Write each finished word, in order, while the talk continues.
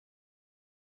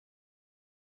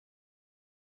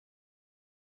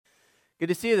Good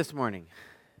to see you this morning.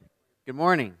 Good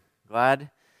morning.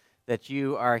 Glad that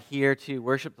you are here to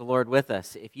worship the Lord with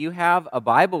us. If you have a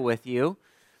Bible with you,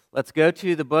 let's go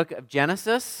to the book of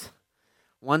Genesis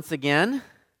once again.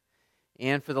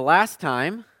 And for the last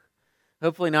time,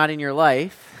 hopefully not in your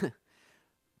life,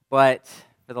 but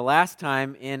for the last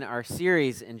time in our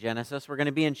series in Genesis, we're going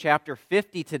to be in chapter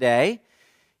 50 today.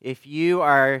 If you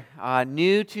are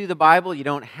new to the Bible, you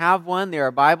don't have one, there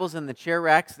are Bibles in the chair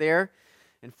racks there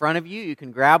in front of you. You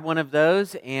can grab one of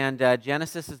those, and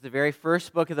Genesis is the very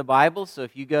first book of the Bible. So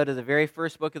if you go to the very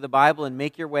first book of the Bible and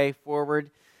make your way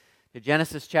forward to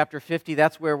Genesis chapter 50,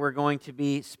 that's where we're going to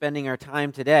be spending our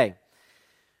time today.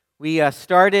 We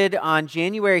started on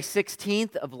January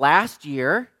 16th of last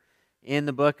year in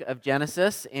the book of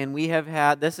Genesis, and we have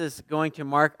had, this is going to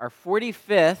mark our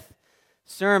 45th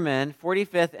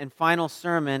and final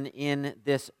sermon in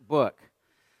this book.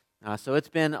 So it's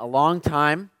been a long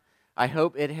time. I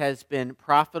hope it has been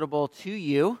profitable to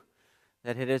you,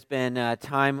 that it has been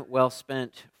time well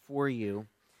spent for you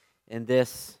in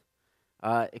this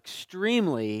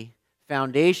extremely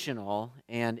foundational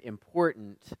and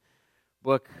important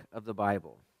book of the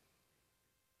Bible.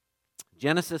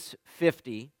 Genesis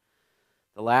 50,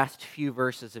 the last few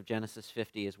verses of Genesis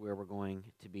 50 is where we're going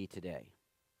to be today.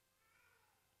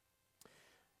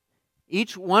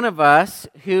 Each one of us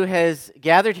who has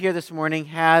gathered here this morning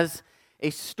has a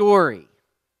story.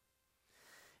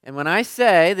 And when I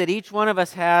say that each one of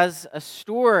us has a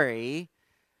story,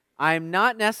 I'm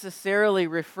not necessarily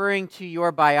referring to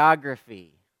your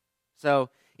biography.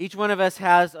 So each one of us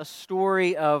has a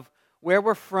story of where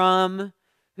we're from,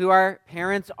 who our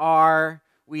parents are.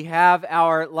 We have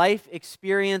our life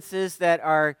experiences that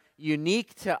are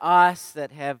unique to us, that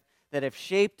have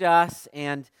shaped us,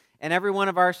 and every one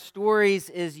of our stories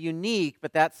is unique,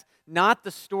 but that's not the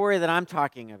story that I'm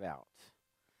talking about.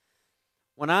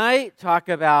 When I talk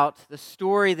about the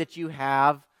story that you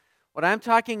have, what I'm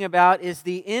talking about is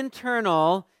the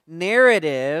internal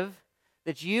narrative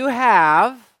that you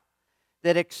have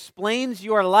that explains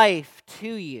your life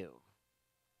to you.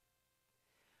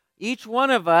 Each one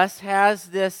of us has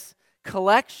this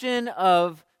collection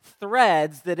of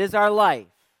threads that is our life.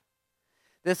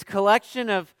 This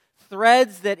collection of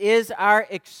threads that is our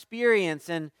experience.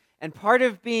 And part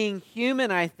of being human,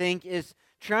 I think, is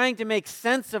trying to make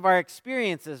sense of our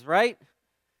experiences, right?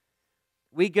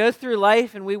 We go through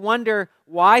life and we wonder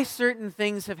why certain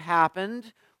things have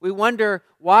happened. We wonder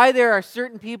why there are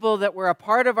certain people that were a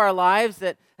part of our lives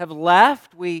that have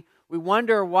left. We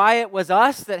wonder why it was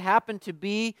us that happened to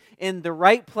be in the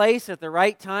right place at the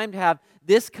right time to have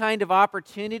this kind of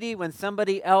opportunity when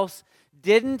somebody else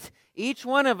didn't. Each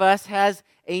one of us has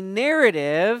a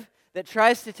narrative that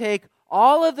tries to take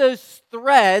all of those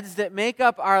threads that make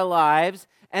up our lives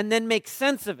and then make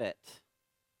sense of it.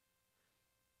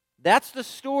 That's the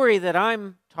story that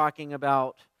I'm talking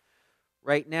about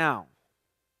right now.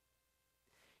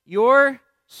 Your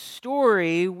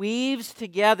story weaves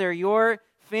together your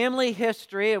family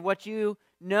history of what you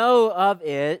know of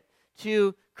it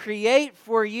to create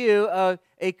for you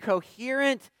a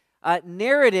coherent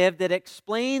narrative that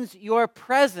explains your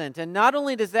present. And not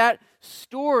only does that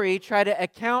story try to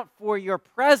account for your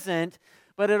present,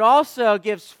 but it also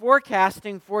gives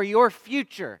forecasting for your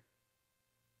future.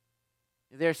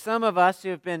 There's some of us who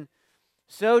have been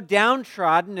so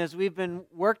downtrodden as we've been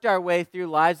worked our way through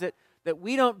lives that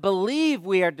we don't believe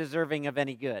we are deserving of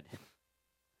any good.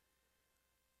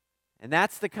 And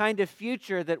that's the kind of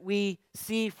future that we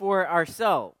see for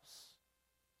ourselves.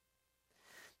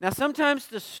 Now, sometimes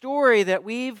the story that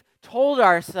we've told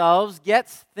ourselves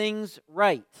gets things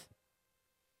right.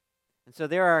 And so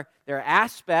there are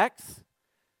aspects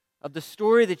of the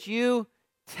story that you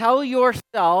tell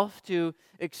yourself to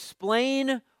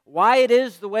explain why it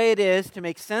is the way it is, to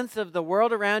make sense of the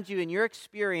world around you and your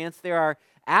experience. There are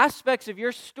aspects of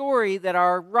your story that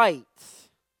are right.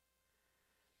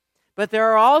 But there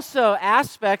are also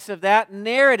aspects of that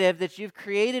narrative that you've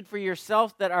created for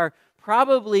yourself that are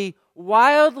probably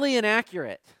wildly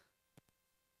inaccurate.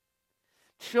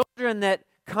 Children that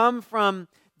come from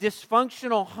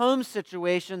dysfunctional home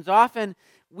situations often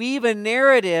weave a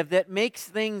narrative that makes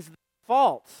things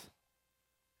false.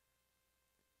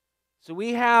 So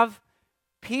we have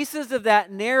pieces of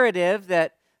that narrative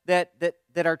that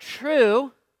are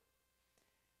true,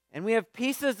 and we have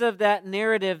pieces of that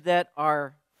narrative that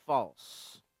are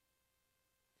false.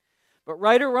 But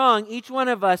right or wrong, each one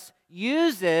of us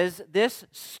uses this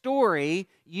story,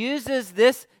 uses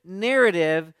this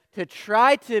narrative to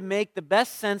try to make the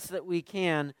best sense that we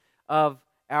can of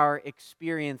our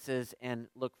experiences and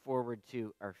look forward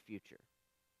to our future.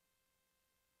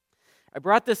 I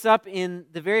brought this up in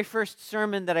the very first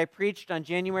sermon that I preached on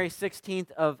January 16th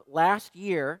of last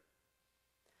year.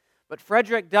 But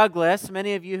Frederick Douglass,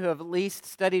 many of you who have at least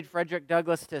studied Frederick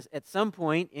Douglass at some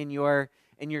point in your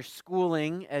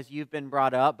schooling as you've been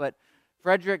brought up, but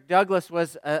Frederick Douglass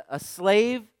was a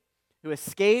slave who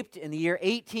escaped in the year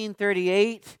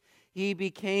 1838. He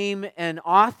became an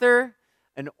author,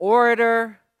 an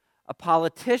orator, a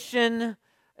politician,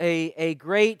 a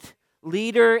great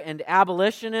leader and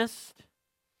abolitionist.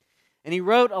 And he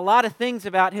wrote a lot of things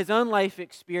about his own life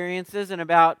experiences and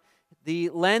about the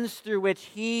lens through which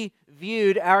he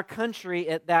viewed our country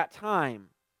at that time.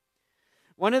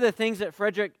 One of the things that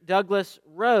Frederick Douglass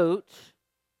wrote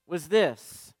was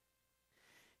this: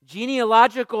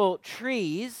 genealogical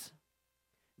trees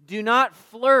do not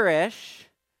flourish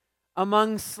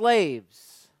among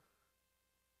slaves.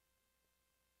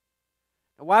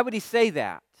 Now, why would he say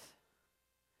that?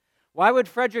 Why would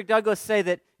Frederick Douglass say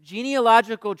that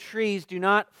genealogical trees do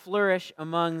not flourish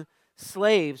among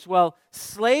slaves? Well,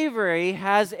 slavery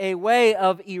has a way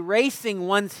of erasing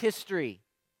one's history.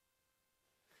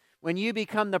 When you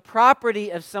become the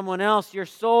property of someone else, your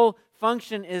sole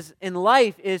function in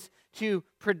life is to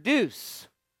produce.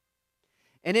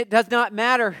 And it does not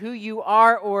matter who you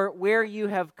are or where you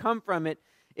have come from.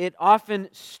 It often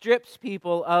strips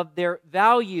people of their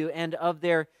value and of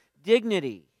their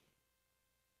dignity.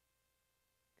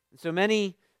 And so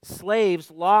many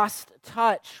slaves lost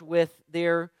touch with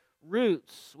their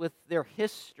roots, with their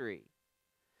history.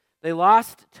 They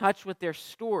lost touch with their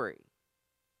story.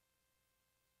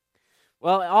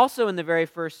 Well, also in the very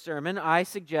first sermon, I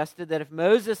suggested that if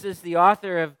Moses is the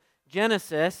author of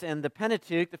Genesis and the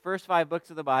Pentateuch, the first 5 books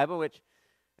of the Bible, which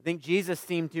I think Jesus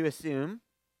seemed to assume,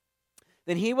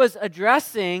 then he was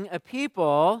addressing a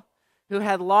people who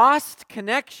had lost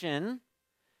connection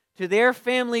to their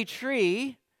family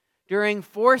tree during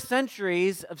 4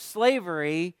 centuries of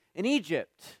slavery in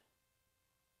Egypt.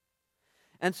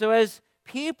 And so as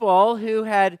people who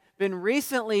had been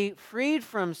recently freed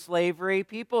from slavery,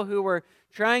 people who were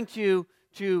trying to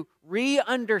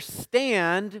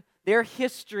re-understand their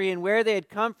history and where they had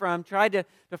come from, tried to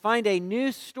find a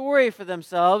new story for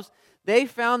themselves, they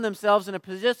found themselves in a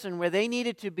position where they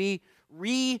needed to be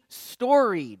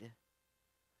re-storied.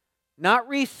 Not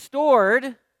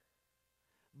restored,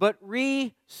 but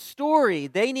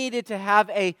re-storied. They needed to have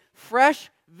a fresh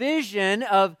vision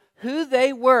of who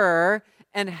they were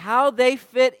and how they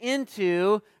fit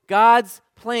into God's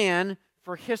plan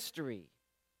for history.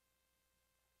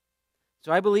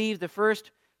 So I believe the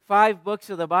first 5 books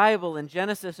of the Bible, and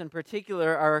Genesis in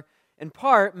particular, are in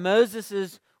part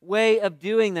Moses' way of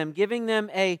doing them, giving them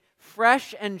a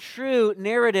fresh and true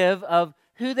narrative of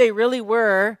who they really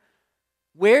were,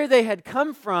 where they had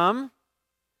come from,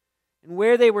 and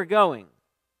where they were going.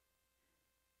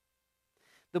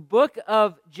 The book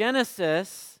of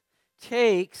Genesis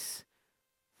takes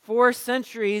 4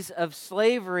 centuries of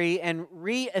slavery and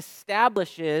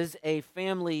reestablishes a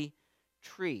family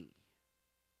tree.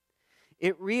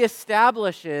 It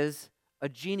reestablishes a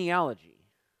genealogy.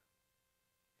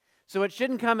 So it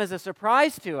shouldn't come as a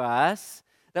surprise to us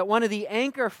that one of the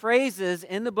anchor phrases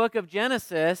in the book of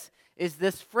Genesis is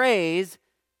this phrase,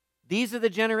 "These are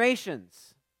the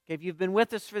generations." Okay, if you've been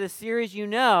with us for this series, you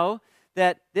know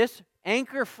that this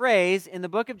anchor phrase in the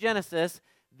book of Genesis,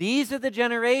 "These are the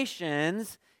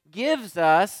generations," gives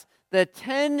us the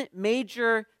 10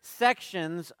 major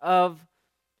sections of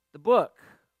the book.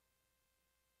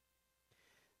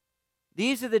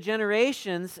 "These are the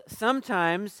generations"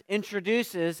 sometimes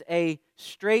introduces a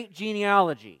straight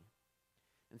genealogy.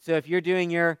 And so if you're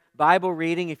doing your Bible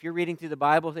reading, if you're reading through the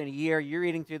Bible in a year, you're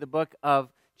reading through the book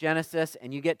of Genesis,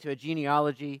 and you get to a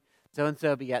genealogy,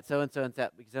 so-and-so begat so-and-so, and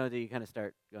so-and-so, you kind of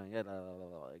start going,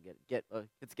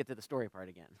 let's get to the story part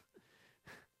again.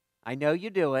 I know you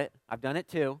do it. I've done it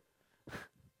too.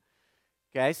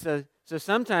 Okay, so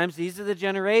sometimes "these are the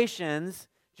generations"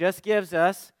 just gives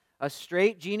us a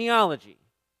straight genealogy.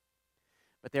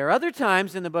 But there are other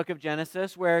times in the book of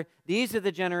Genesis where "these are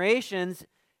the generations"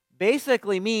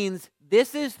 basically means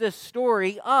this is the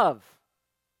story of.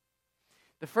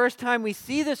 The first time we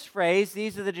see this phrase,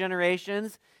 "these are the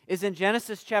generations," is in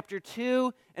Genesis chapter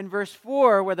 2 and verse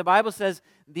 4, where the Bible says,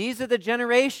 "These are the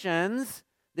generations,"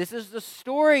 this is the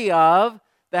story of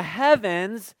the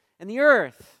heavens and the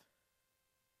earth.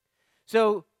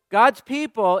 So God's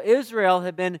people, Israel,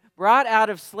 have been brought out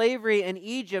of slavery in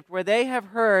Egypt, where they have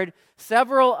heard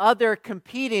several other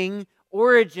competing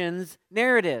origins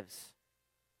narratives.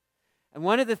 And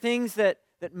one of the things that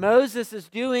Moses is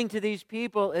doing to these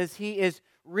people is he is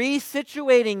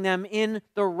resituating them in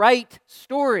the right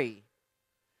story.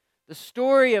 The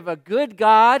story of a good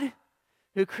God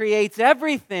who creates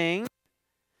everything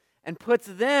and puts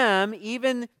them,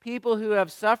 even people who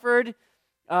have suffered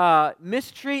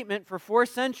mistreatment for 4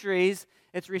 centuries,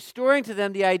 it's restoring to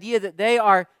them the idea that they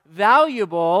are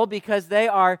valuable because they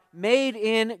are made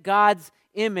in God's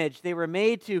image. They were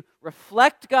made to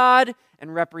reflect God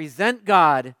and represent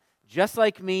God, just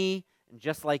like me and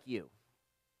just like you.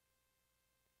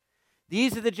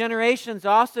 These are the generations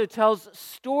also tells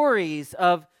stories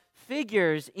of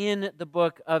figures in the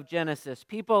book of Genesis.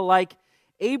 People like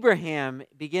Abraham,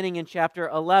 beginning in chapter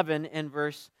 11 and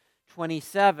verse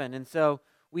 27. And so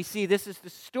we see this is the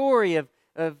story of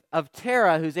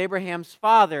Terah, who's Abraham's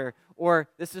father, or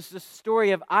this is the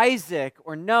story of Isaac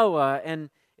or Noah, and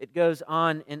it goes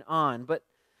on and on. But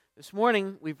this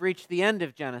morning, we've reached the end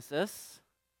of Genesis,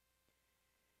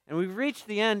 and we've reached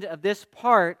the end of this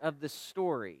part of the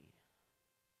story.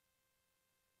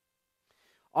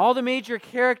 All the major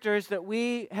characters that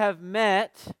we have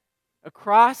met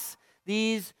across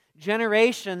these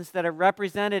generations that are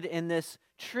represented in this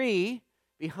tree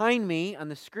behind me on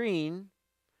the screen,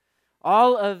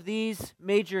 all of these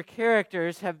major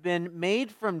characters have been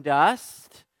made from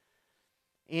dust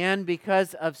and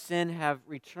because of sin have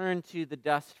returned to the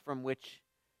dust from which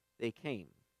they came.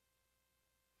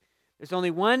 There's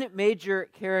only one major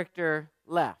character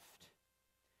left,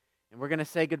 and we're going to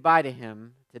say goodbye to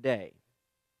him today.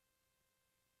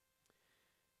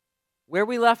 Where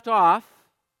we left off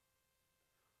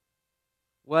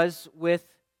was with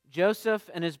Joseph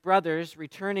and his brothers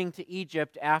returning to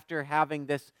Egypt after having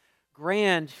this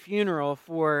grand funeral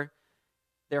for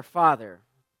their father,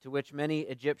 to which many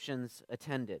Egyptians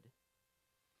attended.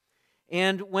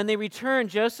 And when they returned,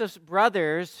 Joseph's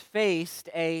brothers faced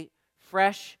a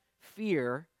fresh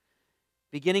fear,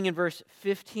 beginning in verse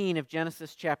 15 of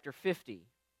Genesis chapter 50.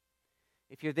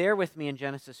 If you're there with me in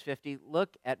Genesis 50,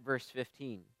 look at verse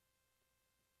 15.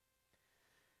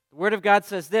 The Word of God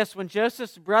says this: when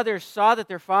Joseph's brothers saw that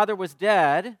their father was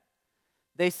dead,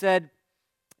 they said,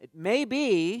 "It may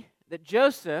be that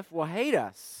Joseph will hate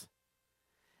us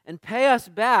and pay us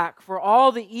back for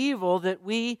all the evil that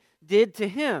we did to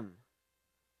him."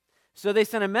 So they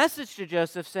sent a message to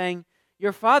Joseph saying,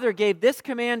 "Your father gave this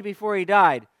command before he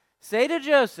died. Say to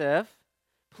Joseph,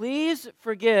 'Please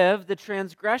forgive the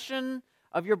transgression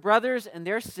of your brothers and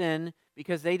their sin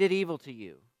because they did evil to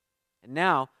you. And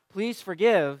now, please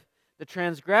forgive the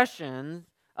transgression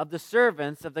of the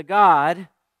servants of the God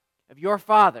of your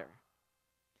father.'"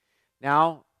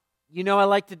 Now, you know I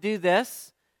like to do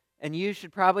this, and you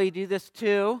should probably do this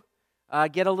too.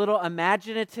 Get a little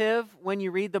imaginative when you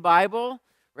read the Bible,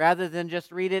 rather than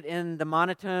just read it in the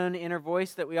monotone inner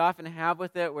voice that we often have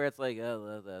with it, where it's like,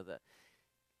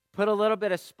 Put a little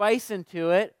bit of spice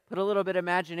into it, put a little bit of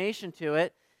imagination to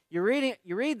it. You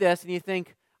read this and you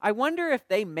think, I wonder if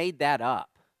they made that up.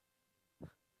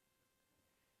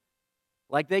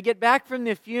 Like they get back from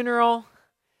the funeral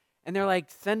and they're like,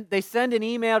 they send an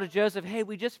email to Joseph, "Hey,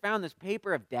 we just found this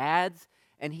paper of Dad's,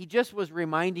 and he just was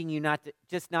reminding you not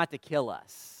to kill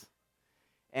us.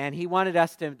 And he wanted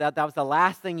us to, that was the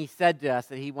last thing he said to us,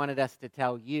 that he wanted us to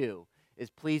tell you, is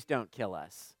please don't kill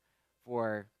us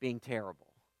for being terrible."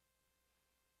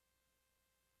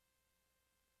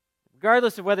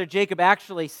 Regardless of whether Jacob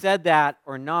actually said that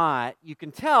or not, you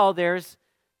can tell there's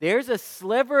a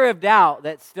sliver of doubt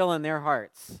that's still in their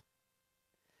hearts.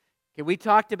 Okay, we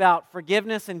talked about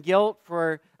forgiveness and guilt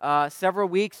for a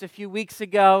few weeks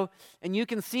ago, and you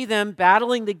can see them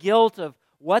battling the guilt of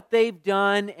what they've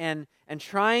done and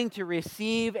trying to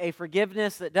receive a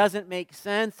forgiveness that doesn't make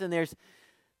sense. And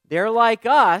they're like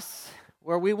us,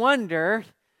 where we wonder,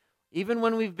 even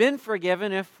when we've been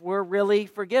forgiven, if we're really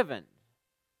forgiven.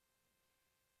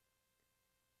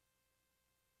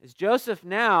 Is Joseph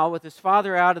now, with his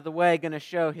father out of the way, going to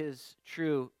show his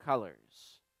true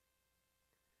colors?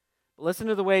 But listen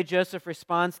to the way Joseph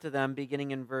responds to them,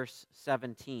 beginning in verse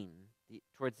 17,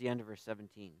 towards the end of verse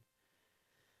 17.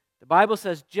 The Bible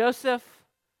says, Joseph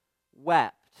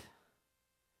wept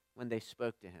when they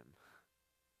spoke to him.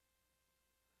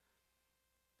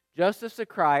 Joseph's a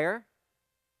crier.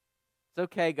 It's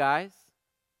okay, guys.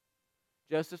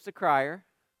 Joseph's a crier.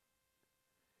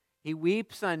 He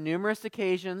weeps on numerous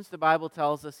occasions, the Bible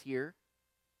tells us here.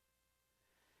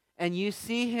 And you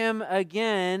see him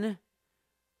again,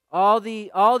 all the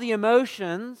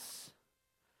emotions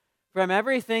from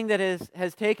everything that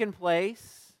has taken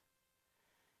place.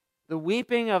 The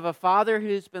weeping of a father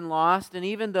who's been lost, and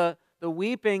even the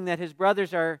weeping that his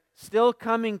brothers are still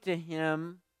coming to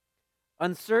him,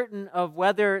 uncertain of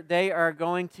whether they are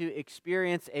going to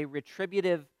experience a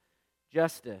retributive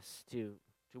justice to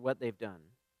what they've done.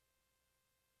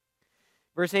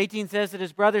 Verse 18 says that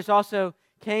his brothers also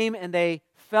came and they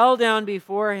fell down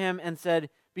before him and said,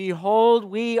 "Behold,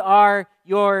 we are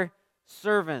your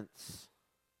servants."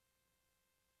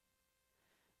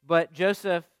 But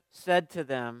Joseph said to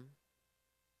them,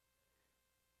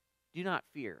 "Do not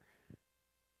fear.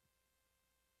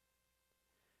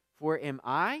 For am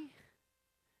I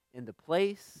in the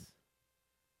place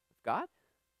of God?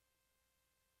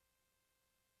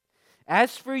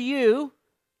 As for you,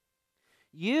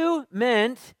 you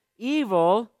meant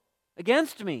evil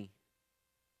against me,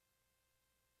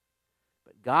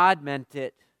 but God meant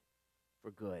it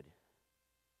for good,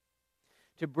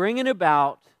 to bring it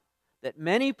about that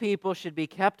many people should be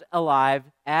kept alive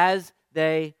as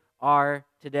they are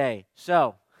today.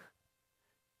 So,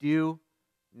 do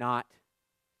not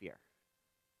fear.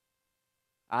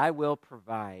 I will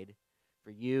provide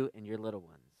for you and your little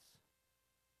ones."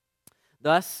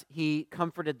 Thus he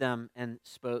comforted them and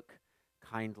spoke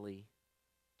kindly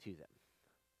to them.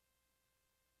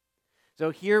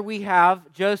 So here we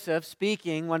have Joseph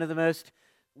speaking one of the most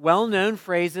well-known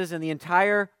phrases in the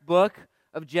entire book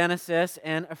of Genesis,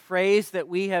 and a phrase that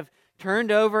we have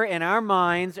turned over in our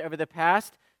minds over the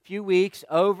past few weeks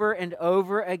over and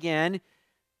over again.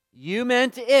 You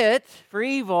meant it for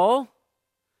evil,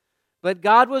 but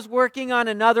God was working on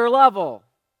another level.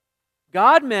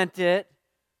 God meant it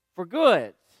for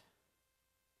good.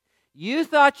 You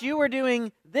thought you were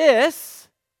doing this,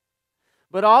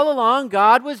 but all along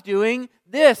God was doing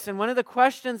this. And one of the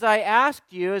questions I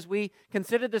asked you as we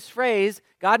considered this phrase,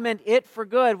 God meant it for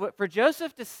good, for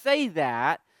Joseph to say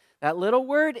that little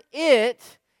word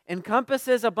 "it"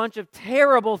 encompasses a bunch of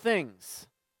terrible things.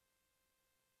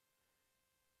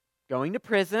 Going to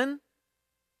prison,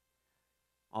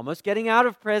 almost getting out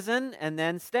of prison, and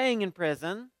then staying in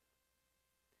prison,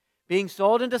 being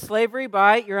sold into slavery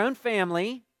by your own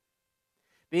family,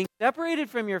 being separated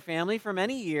from your family for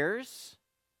many years,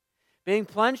 being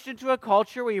plunged into a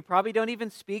culture where you probably don't even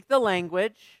speak the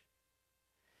language,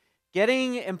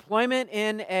 getting employment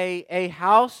in a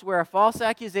house where a false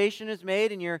accusation is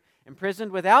made and you're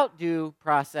imprisoned without due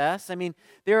process. I mean,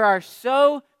 there are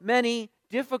so many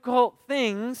difficult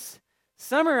things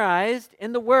summarized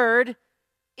in the word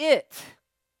 "it."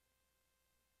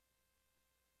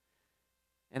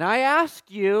 And I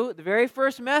asked you the very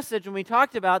first message when we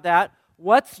talked about that,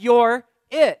 what's your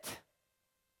 "it"?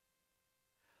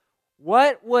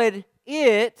 What would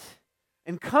it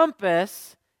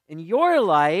encompass in your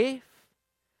life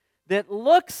that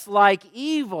looks like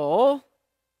evil,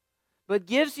 but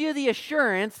gives you the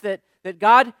assurance that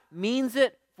God means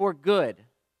it for good?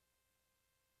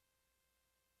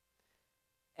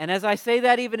 And as I say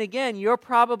that even again, you're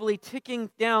probably ticking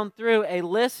down through a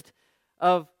list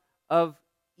of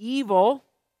evil,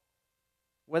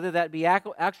 whether that be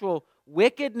actual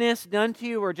wickedness done to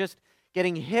you or just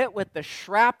getting hit with the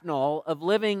shrapnel of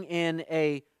living in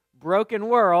a broken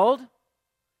world.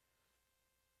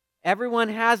 Everyone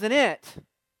has an "it."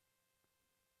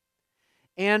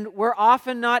 And we're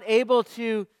often not able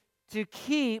to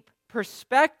keep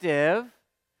perspective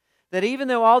that even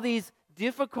though all these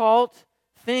difficult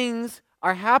things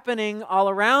are happening all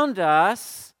around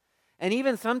us, and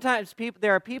even sometimes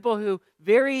there are people who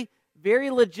very, very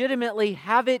legitimately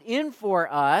have it in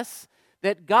for us,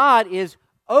 that God is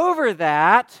over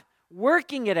that,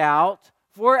 working it out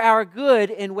for our good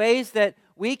in ways that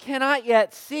we cannot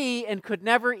yet see and could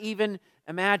never even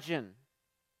imagine.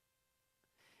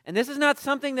 And this is not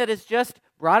something that is just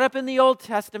brought up in the Old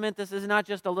Testament. This is not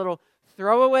just a little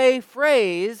throwaway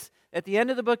phrase at the end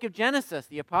of the book of Genesis.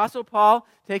 The Apostle Paul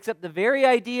takes up the very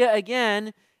idea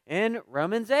again in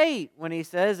Romans 8 when he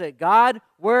says that God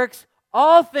works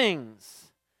all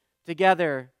things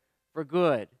together for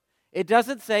good. It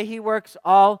doesn't say he works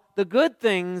all the good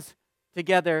things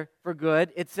together for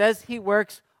good. It says he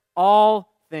works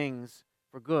all things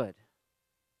for good.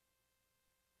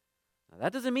 Now,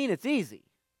 that doesn't mean it's easy.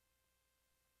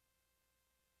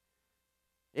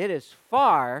 It is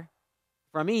far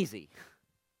from easy.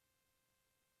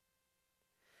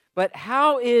 But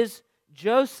how is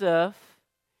Joseph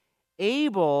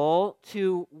able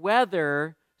to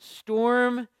weather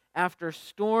storm after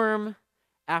storm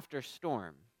after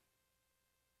storm?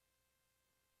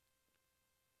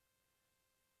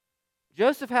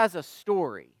 Joseph has a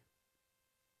story.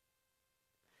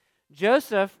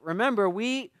 Joseph, remember,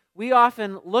 we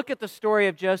often look at the story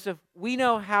of Joseph, we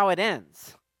know how it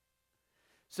ends.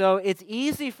 So it's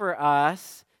easy for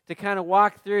us to kind of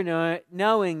walk through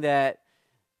knowing that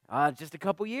just a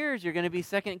couple years you're going to be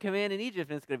second in command in Egypt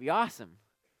and it's going to be awesome.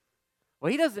 Well,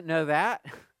 he doesn't know that.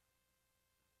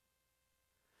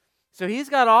 So he's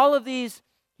got all of these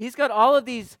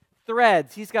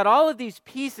threads. He's got all of these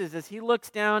pieces as he looks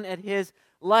down at his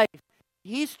life.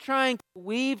 He's trying to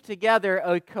weave together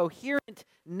a coherent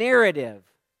narrative,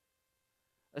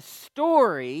 a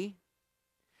story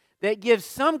that gives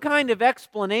some kind of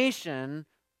explanation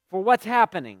for what's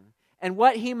happening and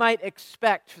what he might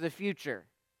expect for the future.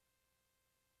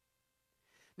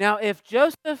 Now, if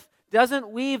Joseph doesn't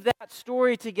weave that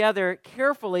story together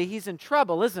carefully, he's in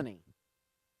trouble, isn't he?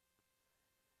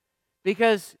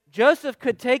 Because Joseph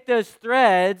could take those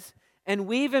threads and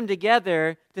weave them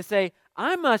together to say,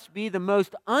 I must be the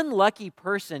most unlucky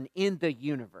person in the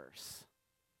universe.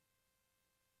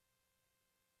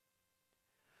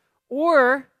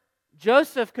 Or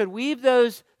Joseph could weave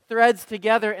those threads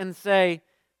together and say,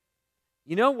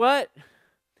 you know what?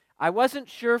 I wasn't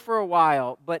sure for a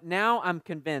while, but now I'm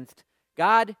convinced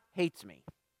God hates me.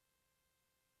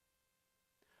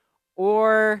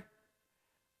 Or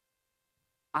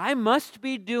I must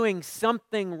be doing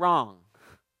something wrong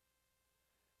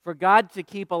for God to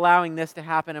keep allowing this to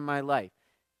happen in my life.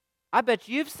 I bet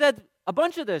you've said a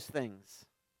bunch of those things.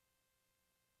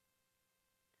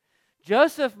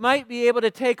 Joseph might be able to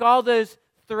take all those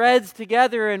threads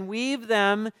together and weave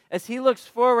them as he looks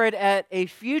forward at a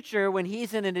future when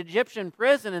he's in an Egyptian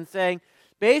prison and saying,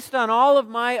 based on all of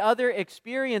my other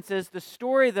experiences, the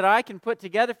story that I can put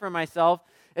together for myself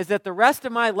is that the rest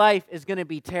of my life is going to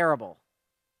be terrible.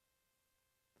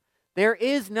 There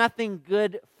is nothing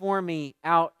good for me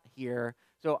out here,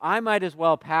 so I might as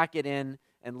well pack it in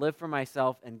and live for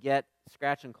myself and get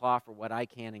scratch and claw for what I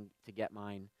can to get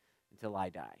mine until I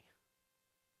die.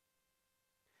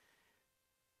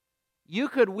 You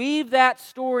could weave that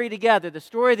story together, the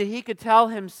story that he could tell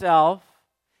himself.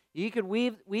 You could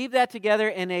weave that together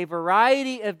in a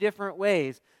variety of different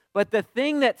ways. But the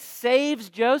thing that saves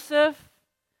Joseph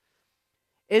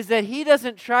is that he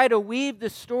doesn't try to weave the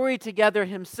story together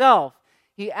himself.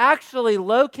 He actually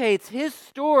locates his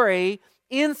story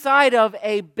inside of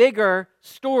a bigger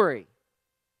story.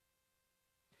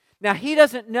 Now, he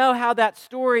doesn't know how that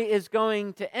story is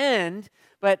going to end,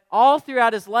 but all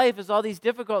throughout his life, as all these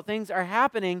difficult things are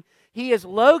happening, he is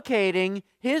locating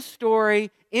his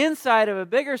story inside of a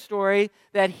bigger story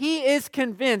that he is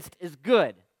convinced is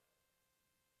good.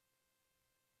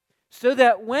 So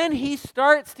that when he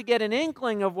starts to get an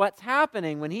inkling of what's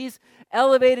happening, when he's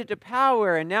elevated to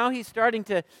power, and now he's starting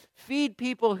to feed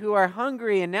people who are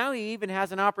hungry, and now he even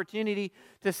has an opportunity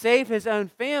to save his own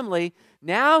family,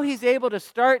 now he's able to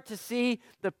start to see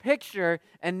the picture,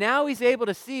 and now he's able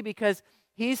to see because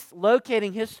he's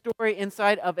locating his story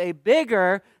inside of a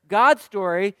bigger God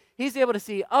story. He's able to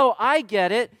see, oh, I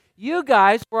get it. You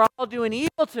guys were all doing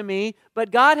evil to me,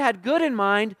 but God had good in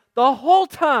mind the whole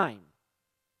time.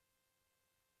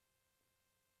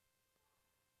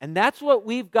 And that's what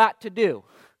we've got to do.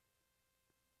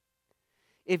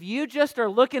 If you just are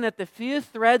looking at the few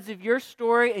threads of your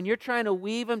story and you're trying to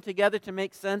weave them together to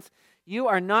make sense, you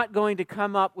are not going to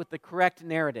come up with the correct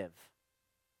narrative.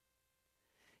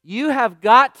 You have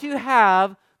got to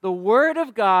have the Word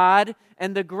of God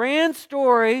and the grand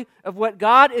story of what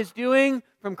God is doing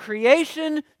from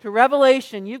creation to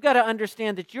Revelation. You've got to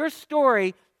understand that your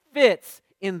story fits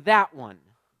in that one.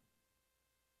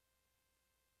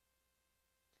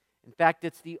 In fact,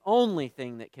 it's the only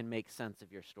thing that can make sense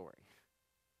of your story.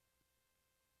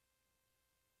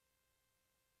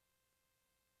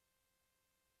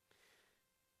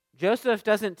 Joseph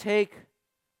doesn't take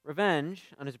revenge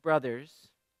on his brothers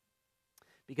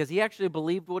because he actually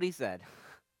believed what he said.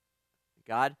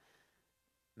 God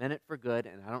meant it for good,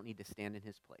 and I don't need to stand in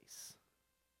his place.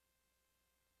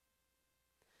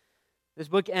 This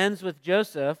book ends with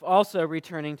Joseph also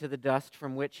returning to the dust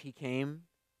from which he came.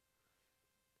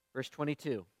 Verse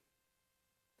 22.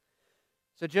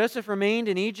 So Joseph remained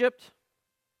in Egypt,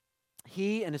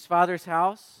 he and his father's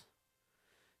house.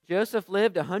 Joseph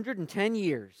lived 110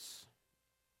 years.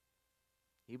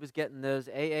 He was getting those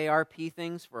AARP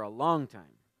things for a long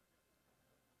time.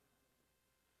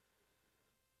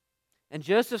 And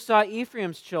Joseph saw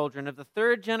Ephraim's children of the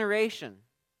third generation.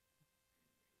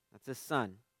 That's his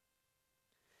son.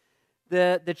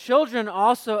 The children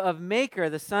also of Machir,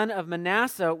 the son of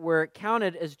Manasseh, were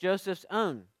counted as Joseph's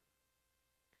own.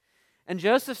 And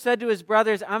Joseph said to his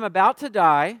brothers, I'm about to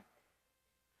die,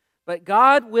 but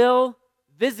God will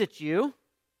visit you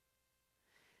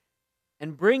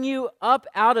and bring you up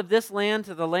out of this land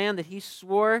to the land that he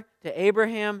swore to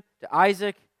Abraham, to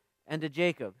Isaac, and to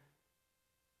Jacob.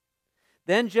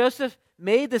 Then Joseph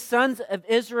made the sons of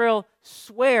Israel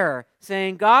swear,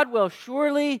 saying, God will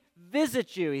surely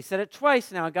visit you. He said it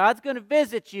twice now. God's going to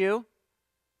visit you,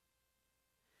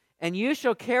 and you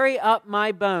shall carry up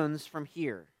my bones from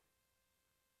here.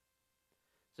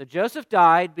 So Joseph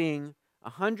died being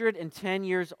 110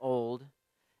 years old.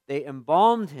 They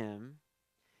embalmed him,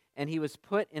 and he was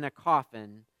put in a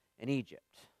coffin in Egypt.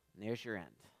 And there's your end.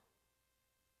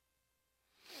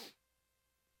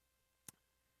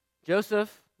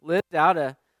 Joseph lived out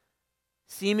a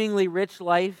seemingly rich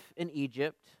life in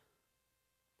Egypt,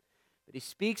 but he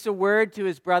speaks a word to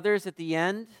his brothers at the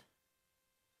end,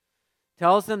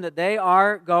 tells them that they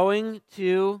are going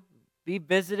to be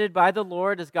visited by the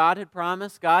Lord as God had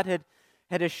promised. God had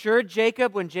assured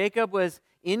Jacob when Jacob was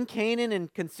in Canaan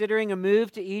and considering a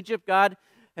move to Egypt, God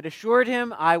had assured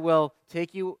him, I will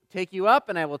take you up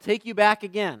and I will take you back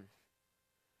again.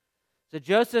 So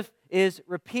Joseph is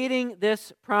repeating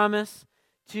this promise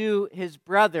to his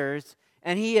brothers,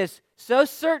 and he is so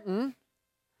certain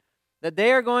that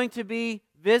they are going to be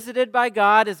visited by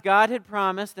God as God had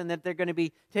promised, and that they're going to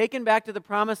be taken back to the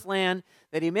promised land,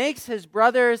 that he makes his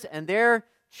brothers and their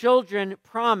children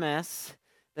promise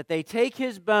that they take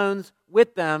his bones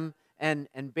with them and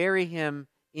bury him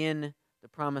in the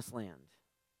promised land.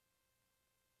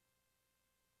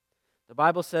 The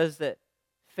Bible says that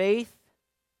faith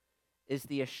is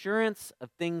the assurance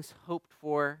of things hoped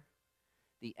for,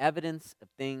 the evidence of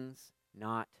things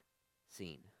not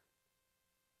seen.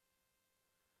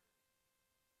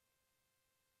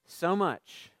 So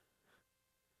much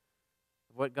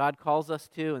of what God calls us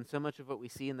to, and so much of what we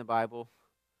see in the Bible,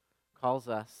 calls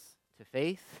us to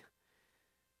faith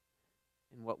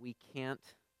in what we can't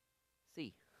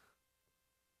see.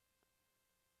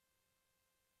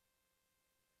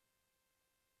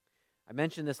 I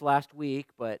mentioned this last week,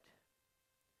 but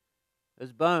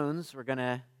those bones were going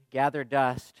to gather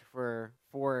dust for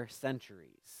 4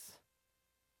 centuries.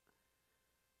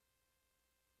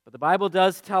 But the Bible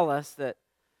does tell us that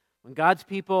when God's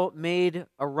people made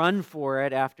a run for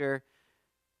it after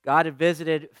God had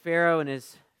visited Pharaoh and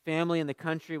his family in the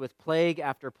country with plague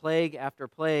after plague after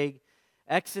plague,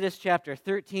 Exodus chapter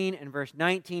 13 and verse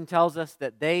 19 tells us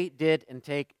that they did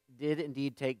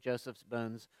indeed take Joseph's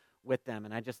bones with them.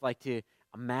 And I just like to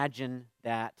imagine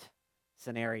that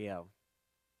scenario.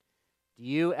 Do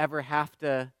you ever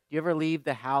leave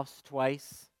the house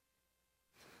twice?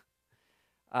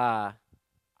 I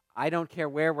don't care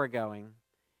where we're going.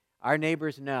 Our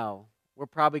neighbors know we're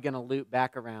probably going to loop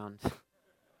back around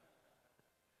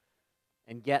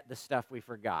and get the stuff we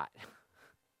forgot.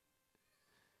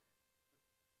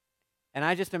 And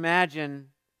I just imagine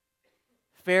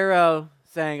Pharaoh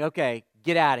saying, okay,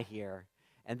 get out of here.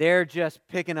 And they're just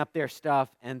picking up their stuff,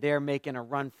 and they're making a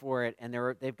run for it, and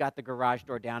they've got the garage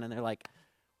door down, and they're like,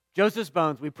 Joseph's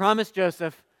bones. We promised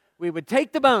Joseph we would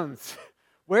take the bones.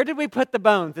 Where did we put the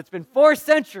bones? It's been 4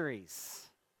 centuries.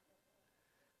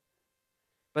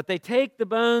 But they take the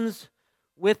bones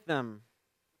with them.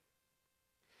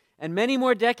 And many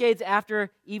more decades after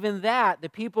even that, the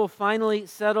people finally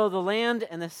settle the land,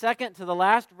 and the second to the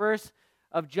last verse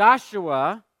of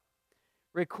Joshua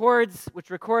which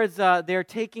records their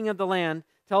taking of the land,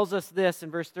 tells us this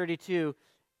in verse 32.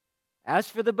 As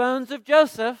for the bones of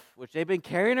Joseph, which they've been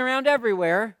carrying around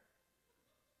everywhere,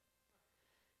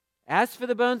 as for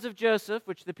the bones of Joseph,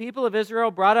 which the people of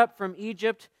Israel brought up from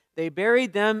Egypt, they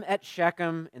buried them at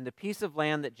Shechem in the piece of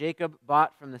land that Jacob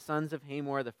bought from the sons of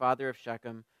Hamor, the father of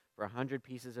Shechem, for 100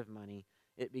 pieces of money.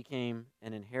 It became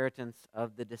an inheritance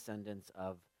of the descendants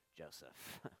of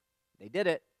Joseph. They did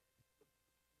it.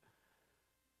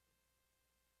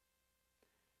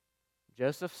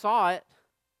 Joseph saw it.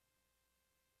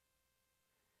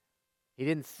 He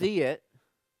didn't see it,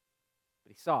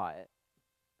 but he saw it.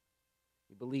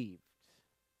 He believed.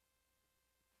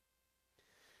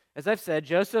 As I've said,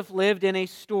 Joseph lived in a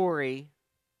story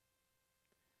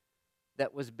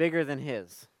that was bigger than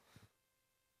his,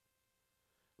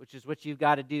 which is what you've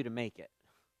got to do to make it.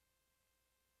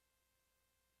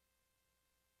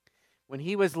 When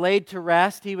he was laid to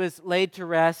rest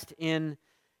in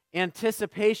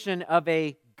anticipation of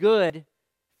a good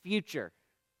future.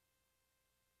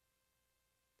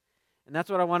 And that's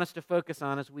what I want us to focus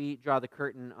on as we draw the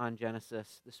curtain on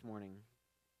Genesis this morning.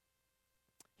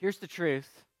 Here's the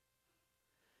truth.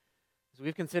 As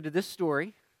we've considered this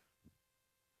story,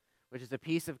 which is a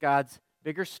piece of God's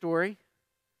bigger story,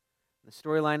 the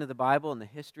storyline of the Bible and the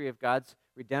history of God's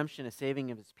redemption and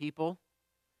saving of his people.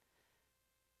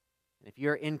 And if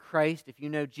you're in Christ, if you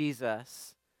know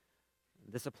Jesus,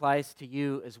 this applies to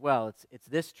you as well. It's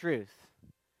this truth.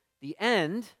 The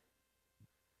end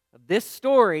of this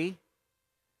story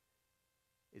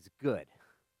is good.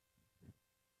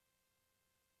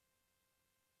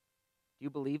 Do you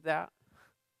believe that?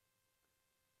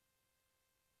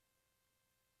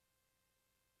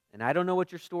 And I don't know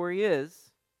what your story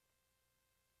is.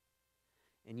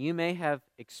 And you may have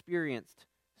experienced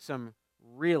some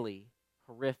really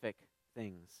horrific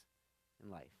things in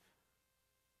life.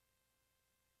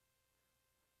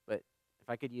 But if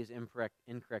I could use incorrect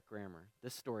grammar,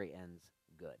 this story ends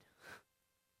good.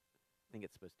 I think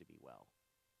it's supposed to be well.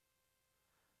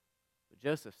 But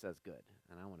Joseph says good,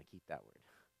 and I want to keep that word.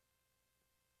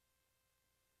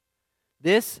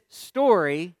 This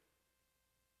story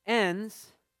ends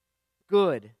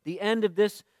good. The end of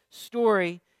this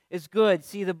story is good.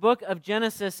 See, the book of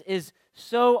Genesis is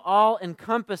so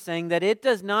all-encompassing that it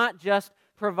does not just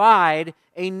provide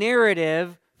a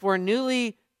narrative for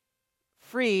newly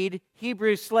freed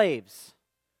Hebrew slaves.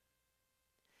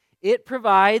 It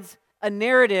provides a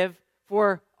narrative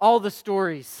for all the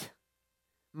stories.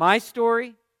 My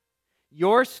story,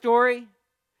 your story,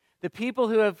 the people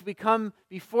who have become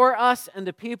before us, and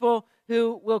the people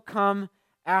who will come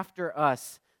after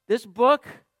us. This book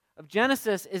of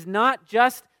Genesis is not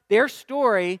just their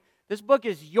story. This book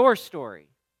is your story.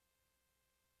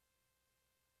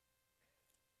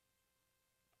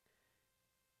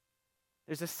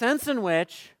 There's a sense in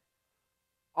which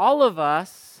all of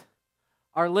us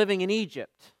are living in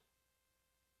Egypt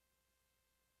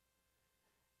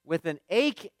with an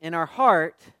ache in our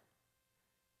heart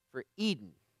for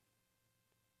Eden.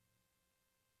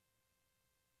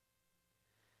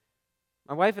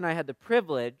 My wife and I had the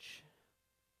privilege,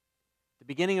 at the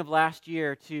beginning of last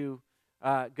year, to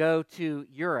go to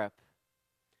Europe.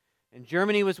 And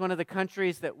Germany was one of the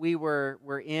countries that we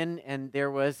were in, and there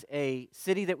was a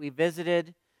city that we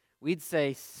visited. We'd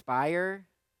say Speyer,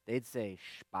 they'd say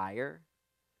Speyer.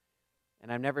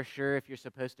 And I'm never sure if you're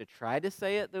supposed to try to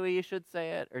say it the way you should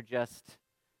say it, or just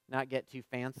not get too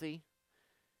fancy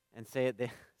and say it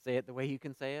the way you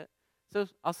can say it. So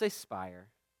I'll say Speyer.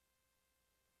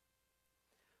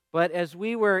 But as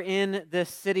we were in this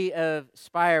city of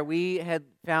Speyer, we had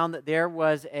found that there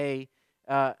was a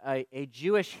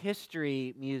Jewish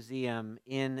history museum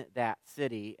in that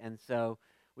city. And so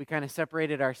we kind of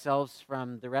separated ourselves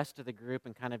from the rest of the group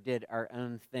and kind of did our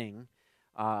own thing,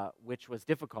 which was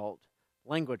difficult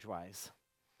language-wise.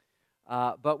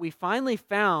 But we finally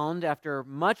found, after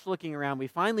much looking around, we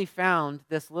finally found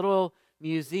this little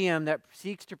museum that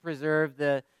seeks to preserve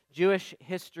the Jewish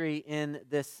history in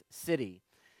this city.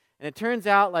 And it turns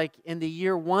out, like in the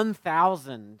year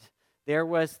 1000, there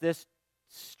was this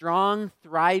strong,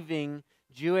 thriving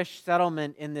Jewish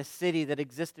settlement in this city that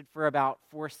existed for about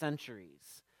 4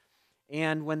 centuries.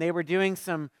 And when they were doing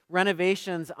some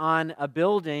renovations on a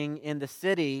building in the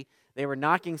city, they were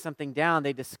knocking something down,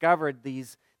 they discovered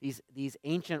these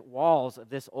ancient walls of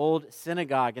this old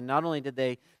synagogue. And not only did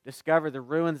they discover the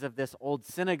ruins of this old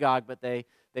synagogue, but they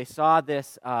saw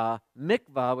this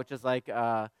mikvah, which is like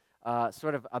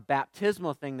sort of a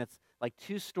baptismal thing that's like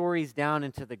 2 stories down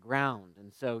into the ground.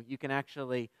 And so you can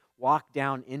actually walk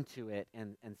down into it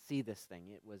and see this thing.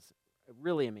 It was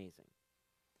really amazing.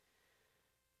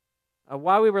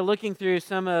 While we were looking through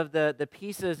some of the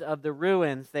pieces of the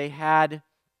ruins, they had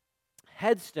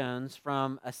headstones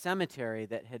from a cemetery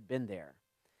that had been there.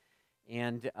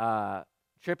 And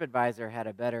TripAdvisor had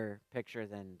a better picture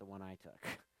than the one I took.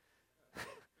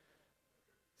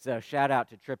 So shout out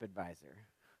to TripAdvisor.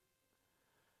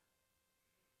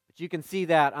 But you can see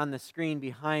that on the screen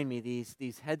behind me,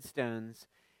 these headstones.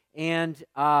 And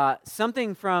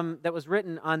something that was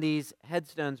written on these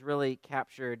headstones really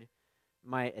captured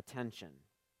my attention.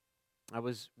 I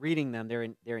was reading them. They're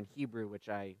in Hebrew, which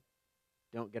I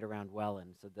don't get around well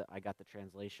in, so I got the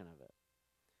translation of it.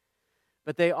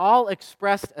 But they all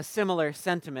expressed a similar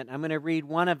sentiment. I'm going to read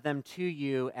one of them to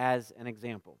you as an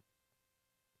example.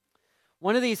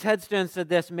 One of these headstones said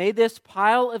this: "May this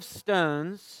pile of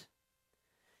stones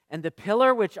and the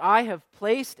pillar which I have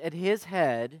placed at his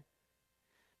head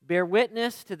bear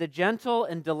witness to the gentle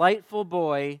and delightful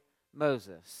boy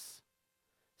Moses,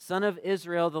 son of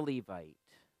Israel the Levite."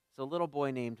 It's a little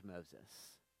boy named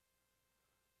Moses.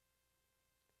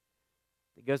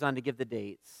 It goes on to give the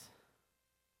dates.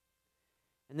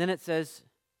 And then it says,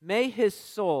 "May his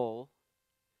soul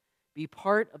be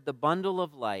part of the bundle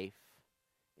of life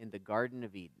in the Garden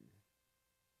of Eden."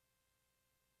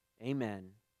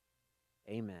 Amen.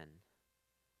 Amen.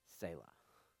 Selah.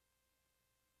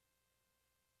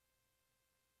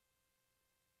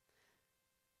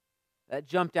 That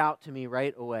jumped out to me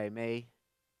right away. May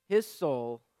his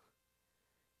soul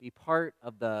be part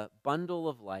of the bundle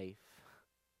of life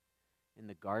in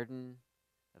the Garden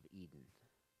of Eden.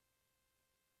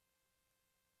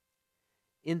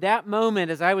 In that moment,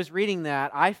 as I was reading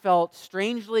that, I felt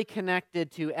strangely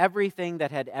connected to everything that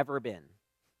had ever been.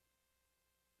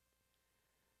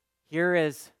 Here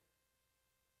is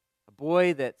a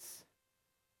boy that's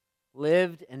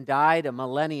lived and died a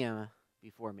millennia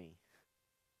before me.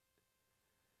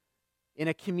 In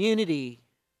a community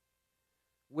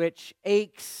which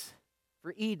aches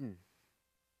for Eden.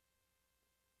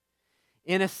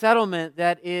 In a settlement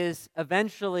that is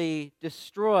eventually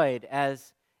destroyed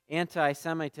as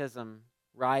anti-Semitism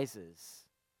rises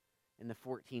in the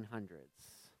 1400s.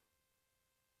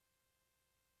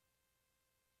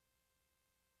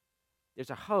 There's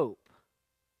a hope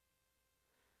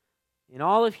in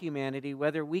all of humanity,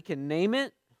 whether we can name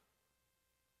it,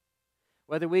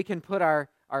 whether we can put our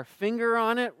finger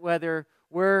on it, whether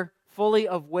we're fully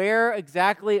aware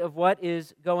exactly of what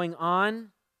is going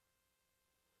on.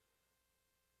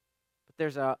 But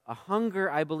there's a hunger,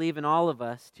 I believe, in all of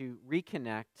us to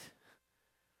reconnect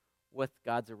with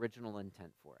God's original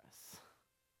intent for us.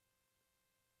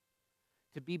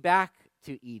 To be back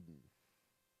to Eden.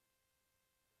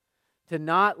 To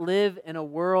not live in a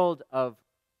world of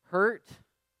hurt,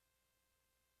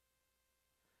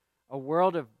 a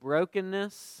world of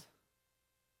brokenness,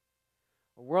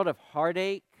 a world of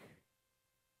heartache,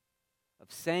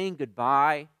 of saying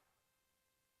goodbye,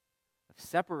 of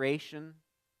separation,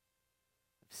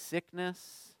 of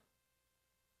sickness,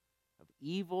 of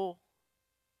evil,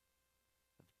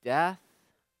 of death,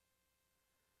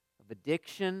 of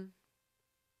addiction.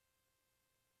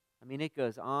 I mean, it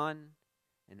goes on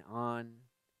and on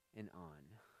and on.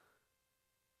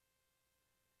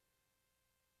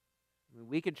 I mean,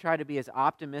 we can try to be as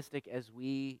optimistic as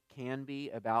we can be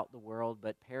about the world,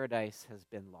 but paradise has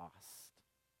been lost.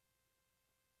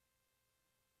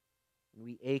 And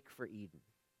we ache for Eden.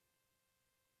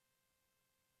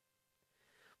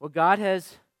 Well, God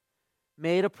has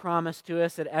made a promise to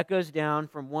us that echoes down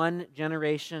from one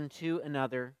generation to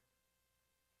another.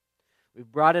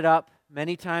 We've brought it up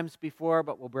many times before,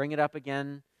 but we'll bring it up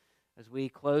again as we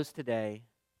close today.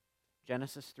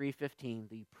 Genesis 3:15,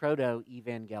 the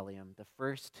proto-evangelium, the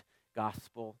first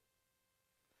gospel.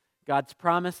 God's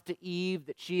promise to Eve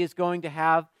that she is going to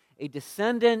have a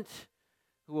descendant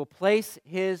who will place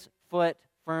his foot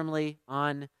firmly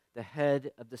on the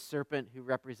head of the serpent who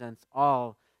represents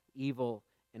all evil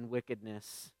and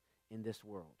wickedness in this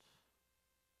world.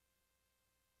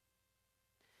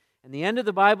 And the end of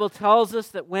the Bible tells us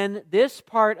that when this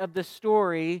part of the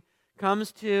story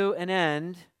comes to an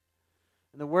end,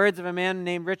 in the words of a man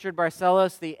named Richard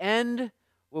Barcellos, the end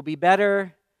will be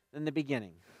better than the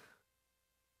beginning.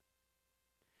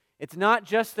 It's not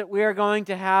just that we are going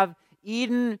to have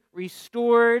Eden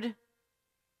restored,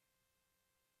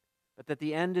 but that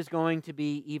the end is going to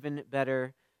be even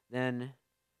better than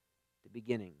the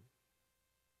beginning.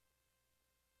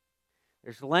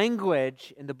 There's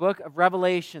language in the book of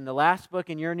Revelation, the last book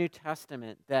in your New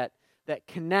Testament, that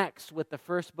connects with the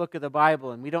first book of the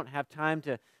Bible, and we don't have time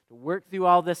to work through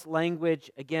all this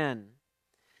language again.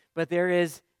 But there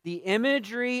is the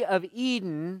imagery of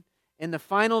Eden in the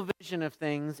final vision of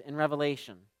things in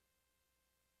Revelation.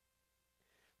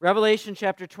 Revelation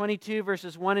chapter 22,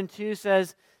 verses 1 and 2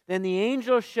 says, "Then the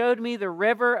angel showed me the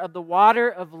river of the water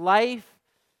of life."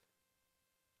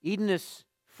 Eden is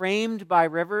framed by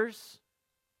rivers.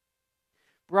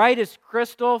 "Bright as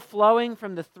crystal, flowing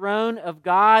from the throne of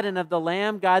God and of the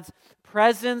Lamb." God's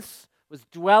presence was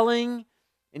dwelling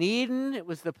in Eden. It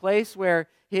was the place where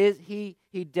his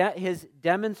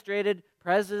demonstrated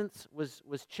presence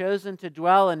was chosen to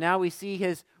dwell, and now we see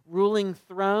his ruling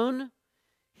throne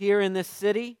here in this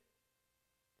city.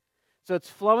 So it's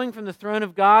flowing from the throne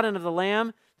of God and of the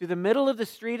Lamb through the middle of the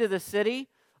street of the city.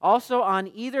 Also on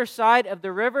either side of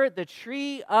the river, the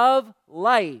tree of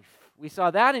life. We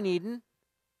saw that in Eden.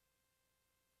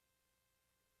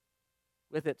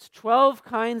 With its 12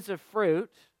 kinds of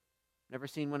fruit, never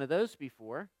seen one of those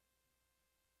before,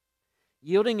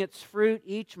 yielding its fruit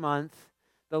each month.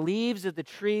 The leaves of the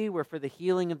tree were for the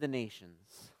healing of the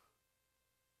nations.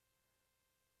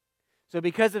 So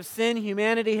because of sin,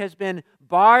 humanity has been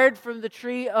barred from the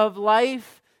tree of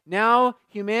life. Now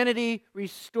humanity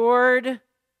restored,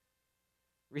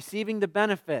 receiving the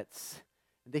benefits,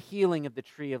 the healing of the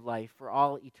tree of life for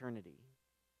all eternity.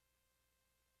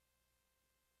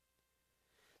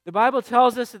 The Bible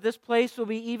tells us that this place will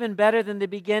be even better than the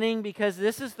beginning because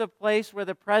this is the place where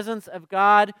the presence of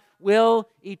God will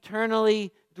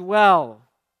eternally dwell.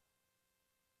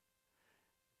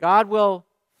 God will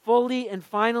fully and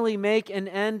finally make an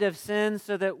end of sin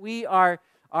so that we will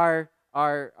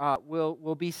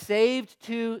be saved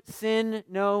to sin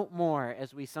no more,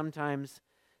 as we sometimes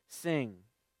sing.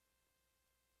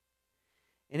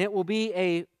 And it will be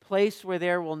a place where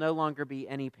there will no longer be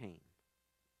any pain.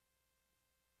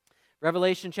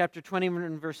 Revelation chapter 20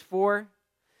 and verse 4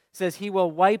 says, He will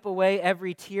wipe away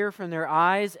every tear from their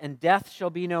eyes, and death shall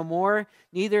be no more.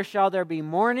 Neither shall there be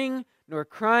mourning, nor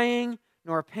crying,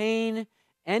 nor pain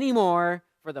any more,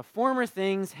 for the former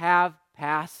things have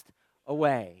passed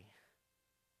away.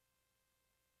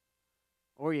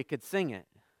 Or you could sing it.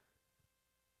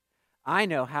 I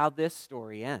know how this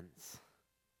story ends.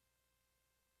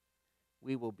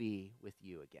 We will be with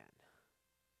you again.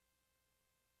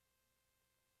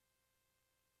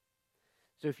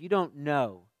 So if you don't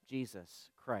know Jesus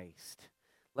Christ,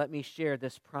 let me share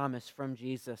this promise from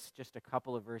Jesus just a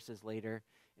couple of verses later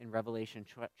in Revelation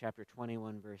chapter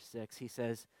 21, verse 6. He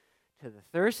says, to the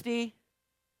thirsty,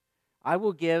 I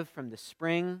will give from the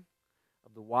spring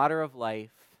of the water of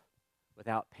life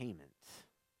without payment.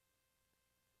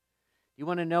 You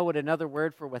want to know what another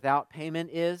word for without payment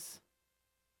is?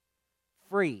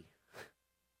 Free.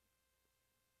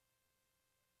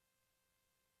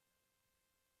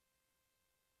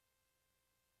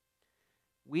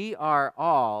 We are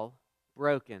all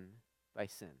broken by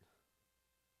sin.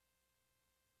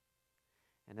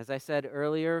 And as I said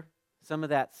earlier, some of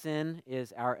that sin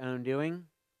is our own doing,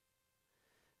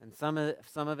 and some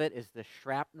of it is the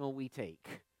shrapnel we take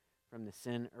from the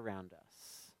sin around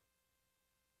us.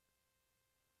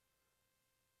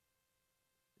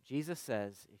 Jesus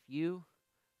says, if you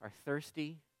are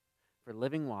thirsty for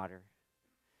living water,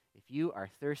 if you are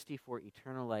thirsty for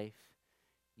eternal life,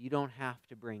 you don't have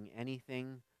to bring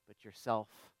anything but yourself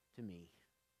to me.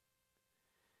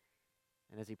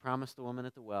 And as he promised the woman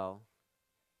at the well,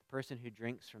 the person who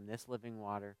drinks from this living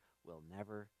water will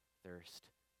never thirst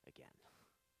again.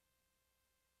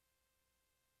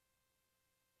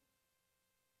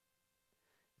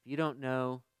 If you don't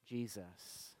know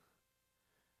Jesus,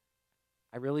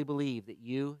 I really believe that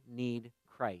you need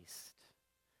Christ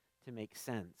to make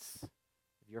sense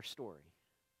of your story.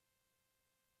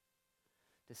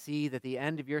 To see that the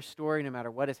end of your story, no matter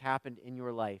what has happened in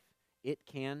your life, it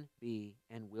can be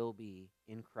and will be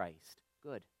in Christ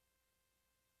good.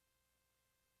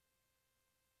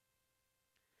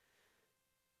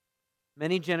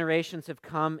 Many generations have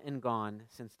come and gone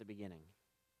since the beginning.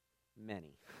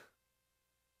 Many.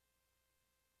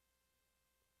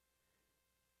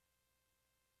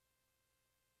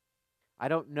 I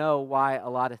don't know why a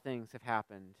lot of things have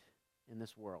happened in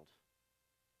this world.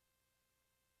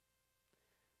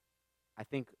 I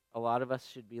think a lot of us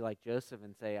should be like Joseph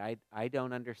and say, I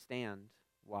don't understand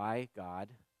why God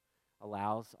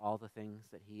allows all the things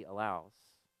that he allows.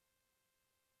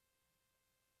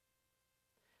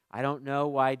 I don't know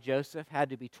why Joseph had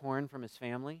to be torn from his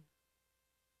family.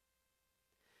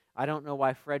 I don't know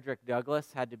why Frederick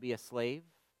Douglass had to be a slave.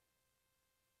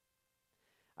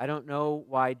 I don't know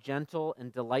why gentle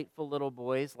and delightful little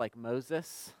boys like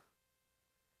Moses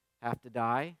have to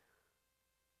die.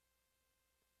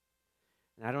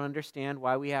 And I don't understand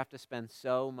why we have to spend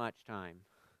so much time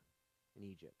in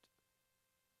Egypt.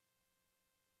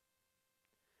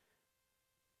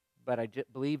 But I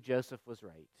believe Joseph was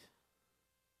right.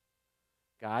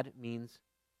 God means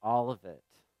all of it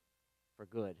for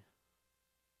good.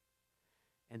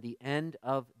 And the end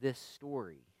of this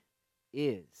story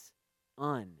is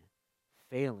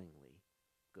unfailingly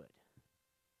good.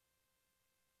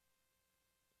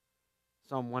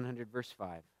 Psalm 100, verse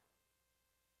 5.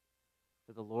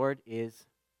 For the Lord is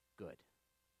good.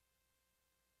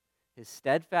 His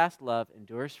steadfast love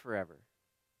endures forever,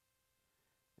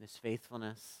 and his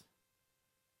faithfulness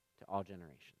to all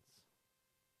generations.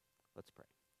 Let's pray.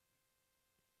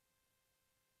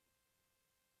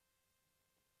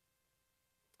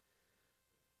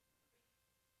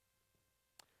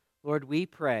 Lord, we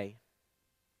pray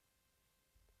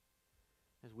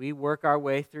as we work our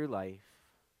way through life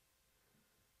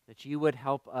that you would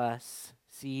help us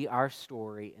see our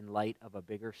story in light of a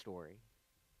bigger story.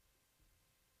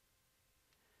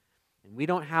 And we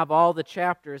don't have all the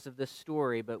chapters of this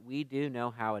story, but we do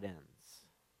know how it ends.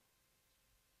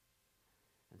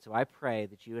 And so I pray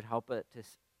that you would help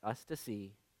us to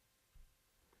see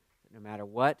that no matter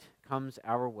what comes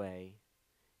our way,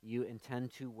 you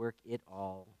intend to work it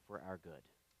all for our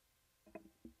good.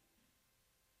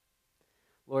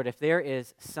 Lord, if there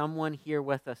is someone here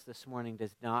with us this morning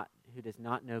who does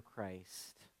not know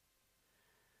Christ,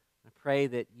 I pray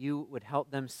that you would help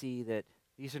them see that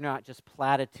these are not just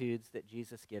platitudes that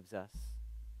Jesus gives us,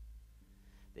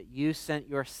 that you sent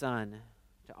your Son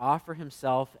to offer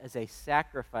himself as a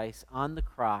sacrifice on the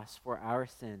cross for our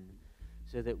sin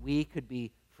so that we could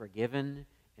be forgiven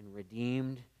and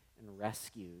redeemed and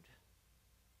rescued.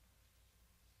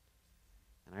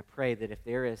 And I pray that if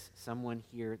there is someone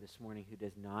here this morning who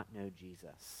does not know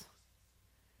Jesus,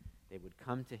 they would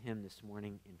come to him this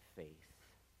morning in faith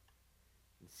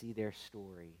and see their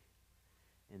story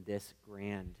in this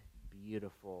grand,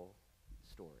 beautiful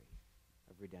story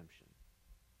of redemption.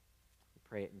 We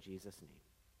pray it in Jesus' name.